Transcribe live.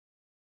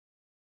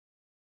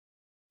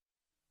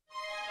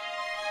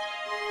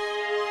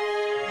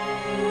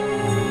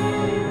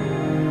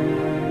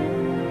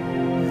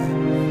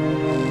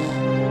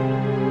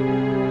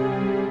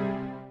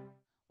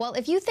Well,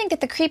 if you think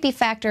that the creepy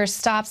factor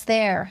stops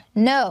there,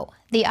 no.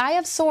 The Eye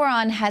of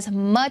Sauron has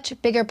much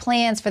bigger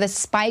plans for this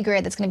spy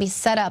grid that's going to be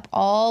set up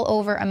all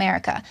over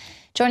America.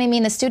 Joining me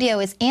in the studio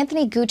is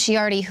Anthony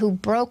Gucciardi, who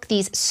broke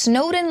these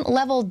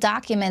Snowden-level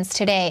documents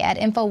today at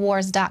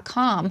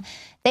Infowars.com.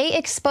 They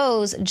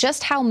expose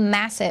just how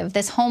massive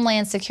this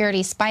Homeland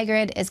Security spy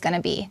grid is going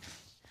to be.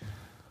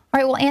 All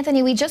right, well,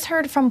 Anthony, we just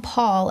heard from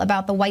Paul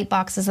about the white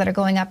boxes that are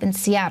going up in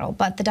Seattle,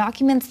 but the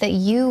documents that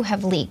you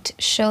have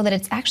leaked show that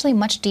it's actually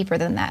much deeper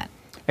than that.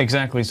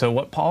 Exactly. So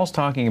what Paul's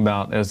talking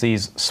about is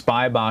these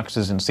spy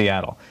boxes in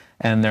Seattle,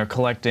 and they're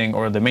collecting,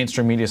 or the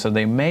mainstream media said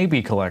they may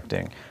be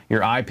collecting,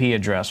 your IP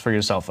address for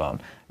your cell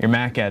phone, your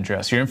MAC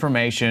address, your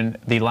information,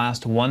 the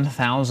last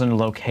 1,000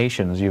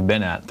 locations you've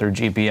been at through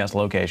GPS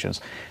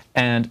locations.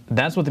 And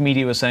that's what the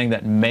media was saying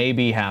that may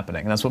be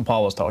happening. That's what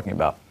Paul was talking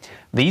about.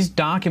 These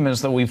documents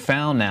that we've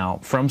found now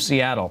from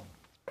Seattle,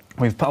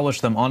 we've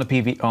published them on a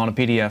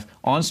PDF,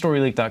 on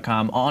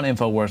StoryLeak.com, on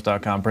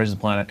Infowars.com, Praise the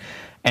Planet,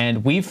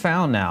 and we've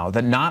found now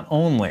that not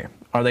only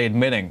are they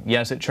admitting,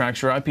 yes, it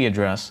tracks your IP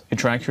address, it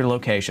tracks your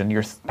location,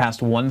 your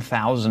past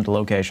 1,000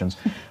 locations,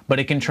 but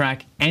it can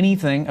track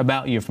anything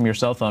about you from your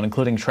cell phone,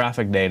 including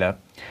traffic data,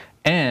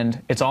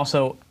 and it's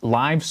also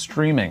live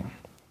streaming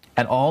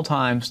at all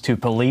times to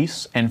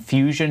police and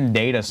fusion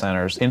data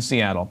centers in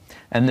Seattle,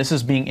 and this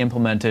is being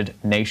implemented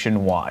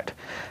nationwide.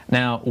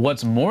 Now,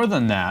 what's more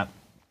than that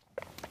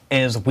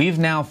is we've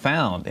now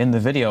found in the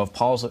video of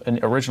Paul's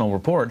original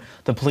report,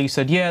 the police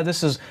said, yeah,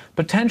 this is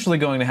potentially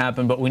going to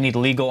happen, but we need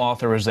legal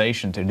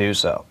authorization to do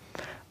so.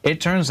 It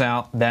turns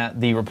out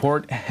that the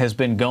report has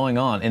been going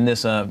on. In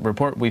this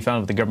report we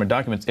found with the government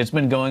documents, it's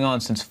been going on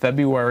since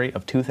February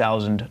of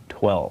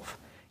 2012.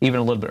 Even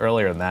a little bit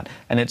earlier than that,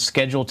 and it's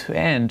scheduled to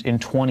end in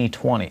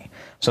 2020.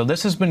 So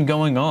this has been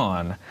going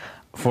on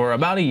for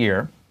about a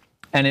year,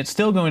 and it's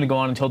still going to go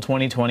on until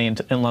 2020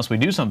 unless we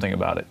do something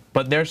about it.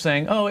 But they're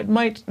saying, oh, it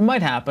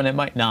might happen, it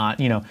might not.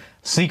 You know,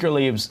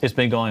 secretly it's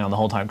been going on the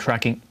whole time,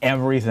 tracking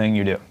everything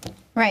you do.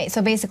 Right,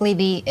 so basically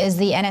is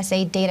the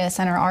NSA data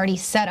center already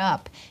set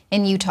up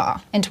in Utah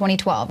in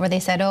 2012, where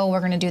they said, oh, we're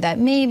going to do that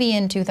maybe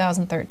in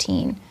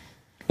 2013.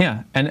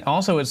 Yeah, and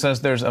also it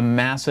says there's a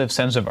massive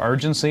sense of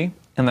urgency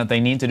and that they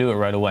need to do it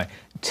right away.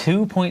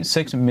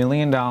 $2.6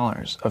 million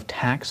of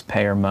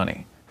taxpayer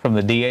money from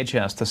the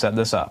DHS to set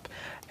this up.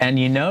 And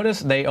you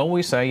notice they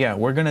always say, yeah,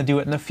 we're going to do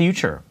it in the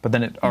future, but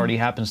then it already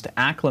happens to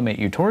acclimate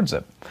you towards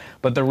it.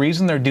 But the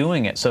reason they're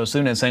doing it so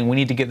soon and saying we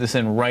need to get this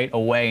in right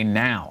away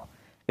now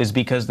is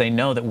because they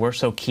know that we're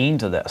so keen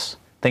to this.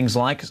 Things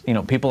like, you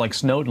know, people like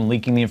Snowden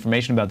leaking the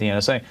information about the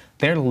NSA,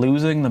 they're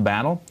losing the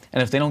battle.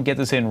 And if they don't get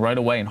this in right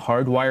away and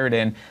hardwire it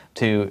in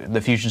to the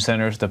fusion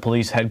centers, the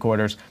police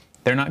headquarters,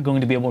 they're not going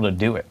to be able to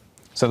do it.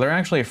 So they're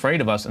actually afraid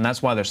of us, and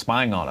that's why they're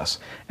spying on us.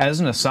 As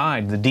an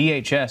aside, the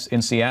DHS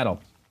in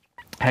Seattle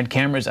had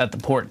cameras at the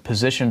port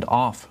positioned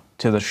off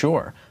to the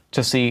shore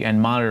to see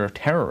and monitor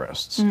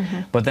terrorists.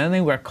 But then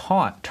they were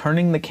caught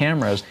turning the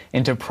cameras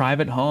into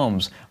private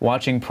homes,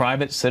 watching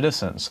private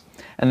citizens.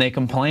 And they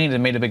complained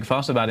and made a big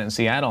fuss about it in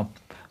Seattle,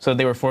 so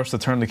they were forced to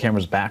turn the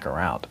cameras back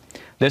around.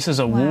 This is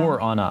a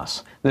war on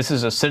us. This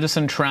is a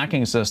citizen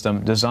tracking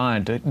system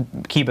designed to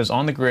keep us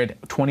on the grid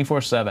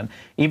 24/7.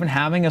 Even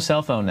having a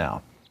cell phone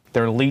now,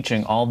 they're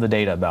leeching all the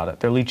data about it.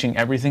 They're leeching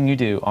everything you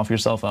do off your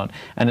cell phone.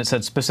 And it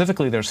said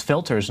specifically there's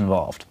filters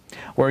involved,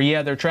 where,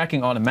 yeah, they're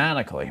tracking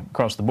automatically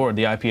across the board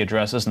the IP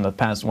addresses in the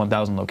past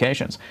 1,000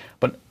 locations.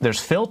 But there's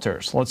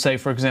filters. Let's say,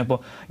 for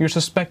example, you're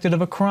suspected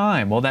of a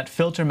crime. Well, that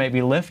filter may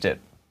be lifted.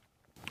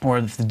 Or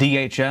if the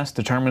DHS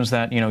determines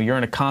that, you know, you're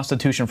in a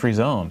constitution-free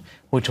zone,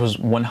 which was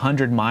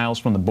 100 miles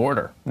from the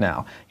border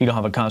now. You don't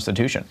have a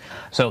constitution.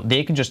 So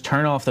they can just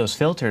turn off those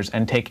filters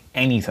and take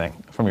anything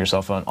from your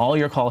cell phone, all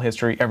your call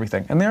history,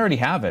 everything. And they already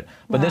have it.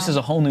 But this is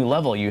a whole new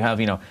level. You have,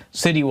 you know,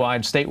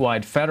 citywide,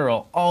 statewide,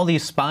 federal, all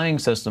these spying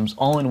systems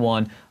all in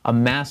one,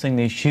 amassing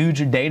these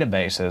huge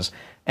databases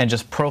and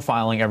just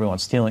profiling everyone,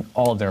 stealing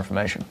all of their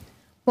information.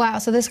 Wow,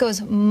 so this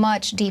goes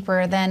much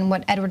deeper than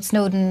what Edward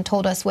Snowden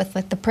told us with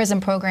the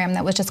PRISM program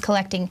that was just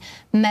collecting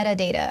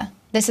metadata.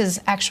 This is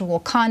actual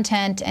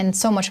content and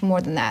so much more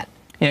than that.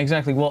 Yeah,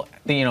 exactly. Well,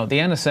 you know, the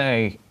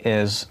NSA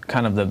is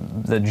kind of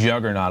the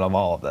juggernaut of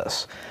all of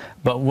this.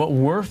 But what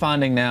we're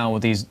finding now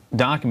with these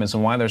documents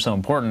and why they're so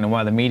important and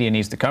why the media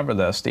needs to cover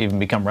this to even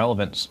become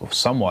relevant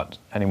somewhat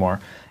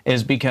anymore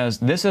is because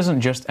this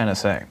isn't just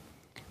NSA.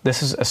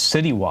 This is a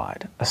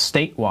citywide, a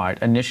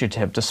statewide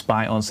initiative to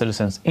spy on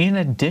citizens in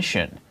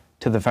addition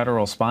to the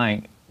federal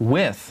spying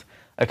with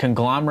a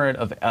conglomerate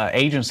of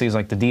agencies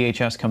like the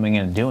DHS coming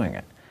in and doing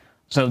it.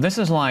 So this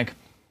is like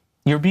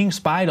you're being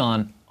spied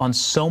on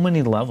so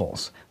many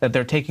levels that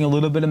they're taking a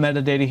little bit of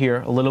metadata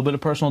here, a little bit of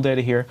personal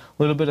data here,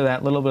 a little bit of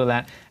that, a little bit of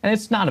that. And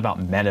it's not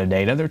about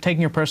metadata. They're taking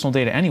your personal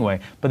data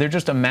anyway, but they're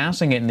just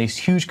amassing it in these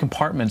huge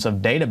compartments of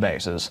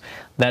databases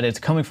that it's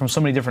coming from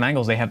so many different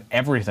angles. They have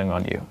everything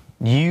on you.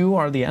 You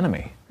are the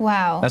enemy.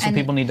 Wow. That's what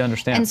people need to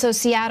understand. And so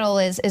Seattle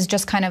is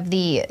just kind of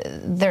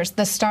there's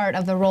the start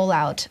of the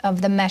rollout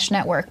of the mesh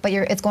network, but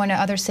it's going to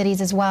other cities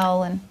as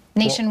well. And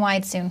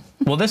nationwide soon.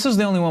 Well, this is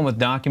the only one with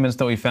documents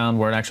that we found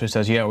where it actually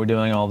says, yeah, we're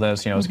doing all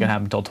this. You know, it's going to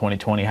happen until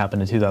 2020,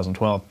 happened in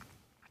 2012.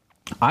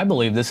 I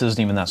believe this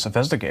isn't even that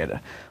sophisticated.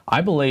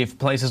 I believe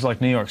places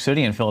like New York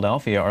City and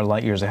Philadelphia are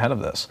light years ahead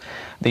of this.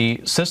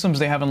 The systems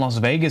they have in Las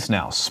Vegas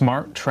now,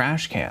 smart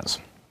trash cans,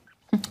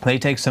 they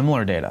take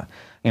similar data.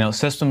 You know,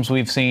 systems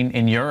we've seen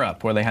in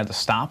Europe where they had to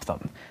stop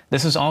them.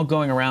 This is all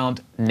going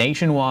around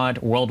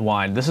nationwide,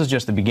 worldwide. This is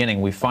just the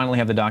beginning. We finally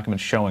have the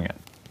documents showing it.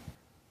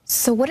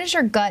 So what does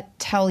your gut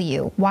tell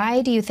you?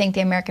 Why do you think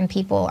the American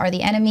people are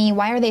the enemy?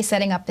 Why are they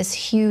setting up this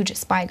huge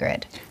spy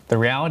grid? The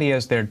reality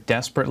is they're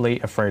desperately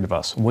afraid of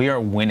us. We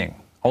are winning.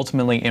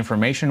 Ultimately,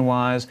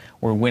 information-wise,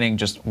 we're winning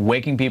just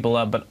waking people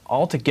up, but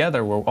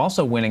altogether, we're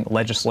also winning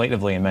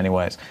legislatively in many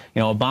ways.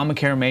 You know,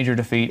 Obamacare, major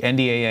defeat,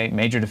 NDAA,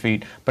 major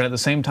defeat, but at the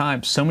same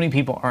time, so many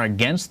people are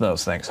against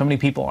those things. So many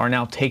people are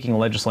now taking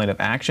legislative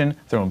action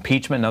through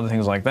impeachment and other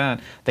things like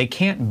that. They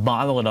can't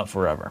bottle it up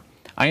forever.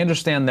 I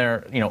understand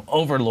they're, you know,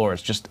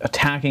 overlords just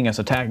attacking us,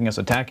 attacking us,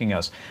 attacking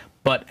us.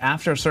 But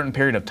after a certain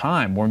period of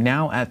time, we're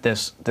now at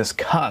this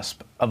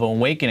cusp of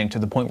awakening to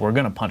the point where we're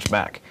going to punch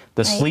back.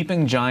 The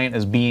sleeping giant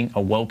is being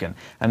awoken.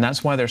 And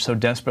that's why they're so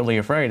desperately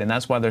afraid. And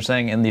that's why they're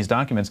saying in these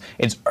documents,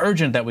 it's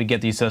urgent that we get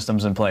these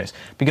systems in place.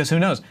 Because who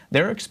knows?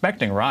 They're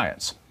expecting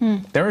riots.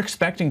 They're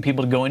expecting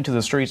people to go into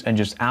the streets and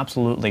just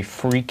absolutely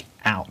freak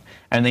out.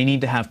 And they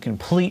need to have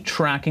complete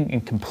tracking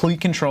and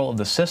complete control of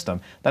the system.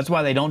 That's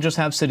why they don't just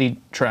have city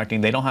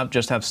tracking. They don't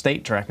just have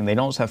state tracking. They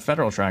don't just have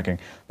federal tracking.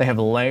 They have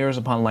layers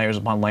upon layers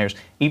upon layers.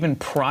 Even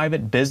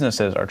private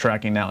businesses are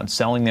tracking now and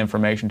selling the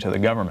information to the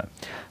government.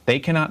 They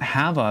cannot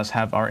have us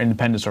have our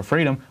independence or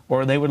freedom,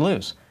 or they would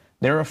lose.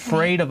 They're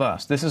afraid of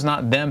us. This is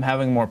not them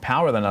having more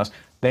power than us.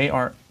 They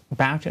are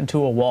backed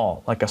into a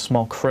wall like a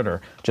small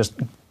critter, just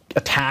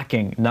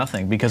attacking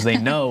nothing because they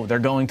know they're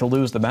going to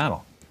lose the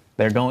battle.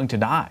 They're going to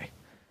die.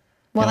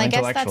 Well, I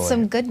guess that's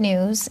some good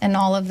news in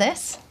all of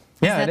this.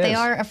 Yeah, that they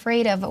are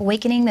afraid of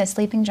awakening the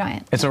sleeping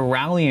giant. It's a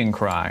rallying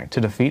cry to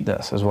defeat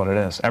this is what it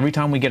is. Every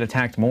time we get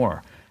attacked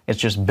more, it's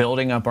just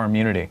building up our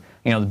immunity.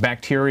 You know, the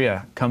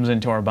bacteria comes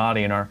into our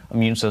body and our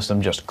immune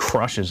system just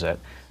crushes it.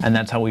 And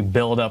that's how we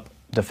build up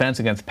defense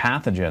against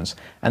pathogens.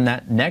 And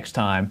that next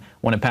time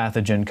when a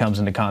pathogen comes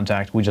into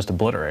contact, we just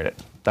obliterate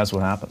it. That's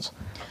what happens.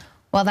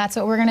 Well, that's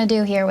what we're going to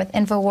do here with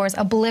InfoWars,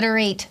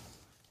 obliterate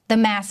the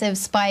massive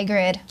spy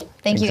grid.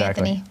 Thank you,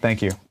 Anthony.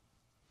 Thank you.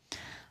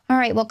 All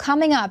right, well,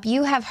 coming up,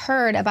 you have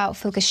heard about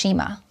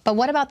Fukushima, but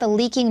what about the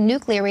leaking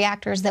nuclear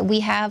reactors that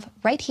we have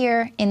right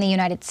here in the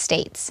United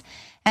States?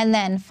 And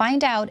then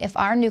find out if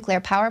our nuclear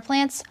power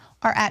plants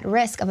are at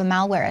risk of a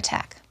malware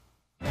attack.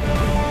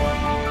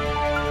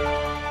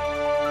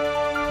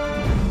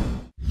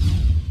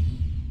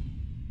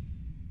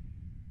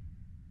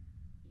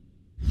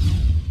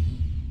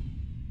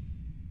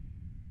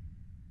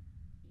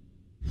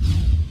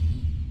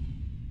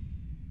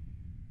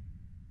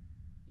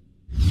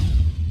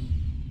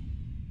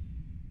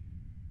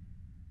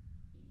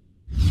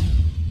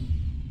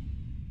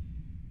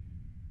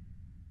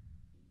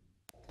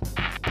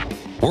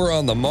 We're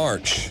on the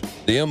march.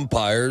 The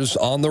empire's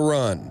on the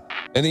run.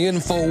 And the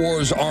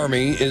InfoWars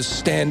army is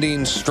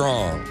standing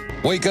strong.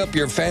 Wake up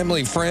your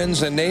family,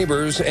 friends, and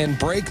neighbors and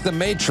break the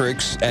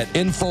matrix at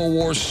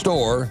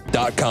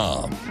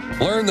InfoWarsStore.com.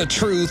 Learn the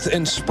truth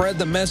and spread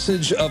the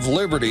message of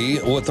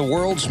liberty with the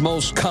world's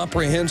most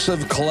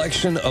comprehensive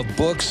collection of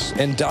books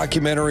and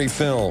documentary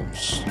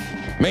films.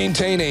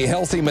 Maintain a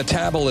healthy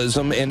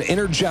metabolism and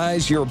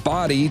energize your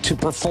body to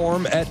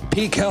perform at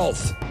peak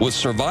health with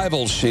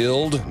Survival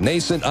Shield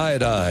Nascent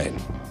Iodine.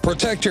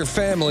 Protect your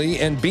family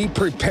and be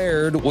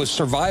prepared with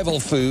survival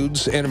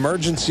foods and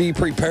emergency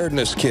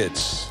preparedness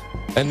kits.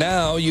 And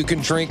now you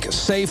can drink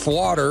safe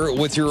water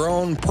with your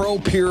own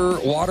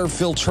ProPure water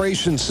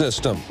filtration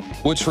system,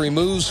 which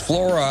removes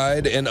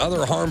fluoride and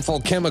other harmful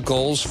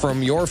chemicals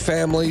from your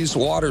family's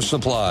water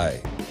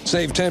supply.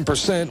 Save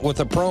 10% with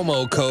the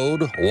promo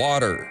code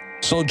WATER.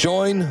 So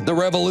join the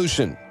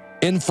revolution.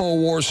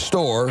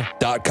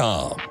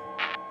 InfoWarsStore.com.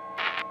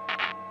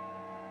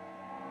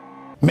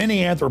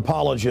 Many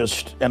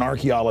anthropologists and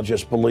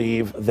archaeologists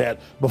believe that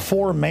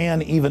before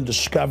man even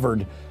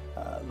discovered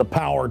the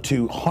power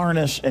to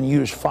harness and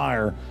use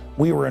fire,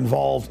 we were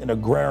involved in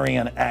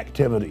agrarian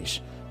activities.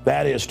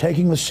 That is,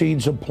 taking the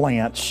seeds of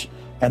plants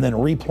and then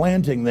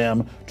replanting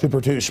them to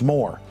produce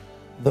more.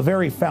 The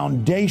very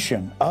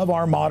foundation of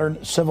our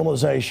modern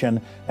civilization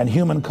and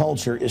human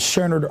culture is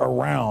centered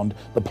around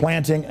the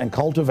planting and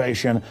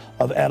cultivation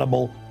of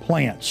edible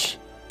plants.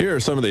 Here are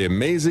some of the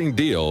amazing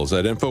deals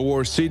at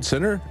InfoWars Seed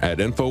Center at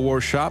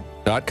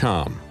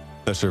InfoWarsShop.com.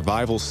 The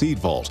Survival Seed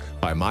Vault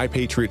by My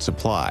Patriot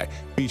Supply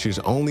features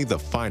only the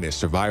finest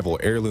survival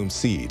heirloom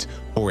seeds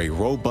for a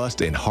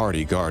robust and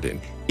hardy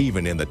garden,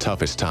 even in the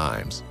toughest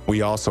times.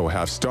 We also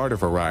have starter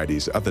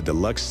varieties of the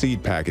deluxe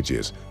seed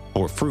packages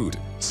for fruit,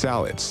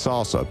 salad,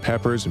 salsa,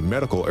 peppers,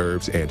 medical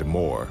herbs, and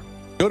more.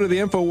 Go to the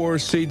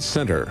InfoWars Seed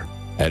Center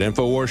at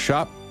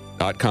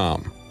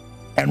InfoWarsShop.com.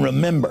 And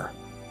remember,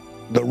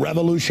 the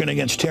revolution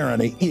against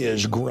tyranny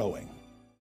is growing.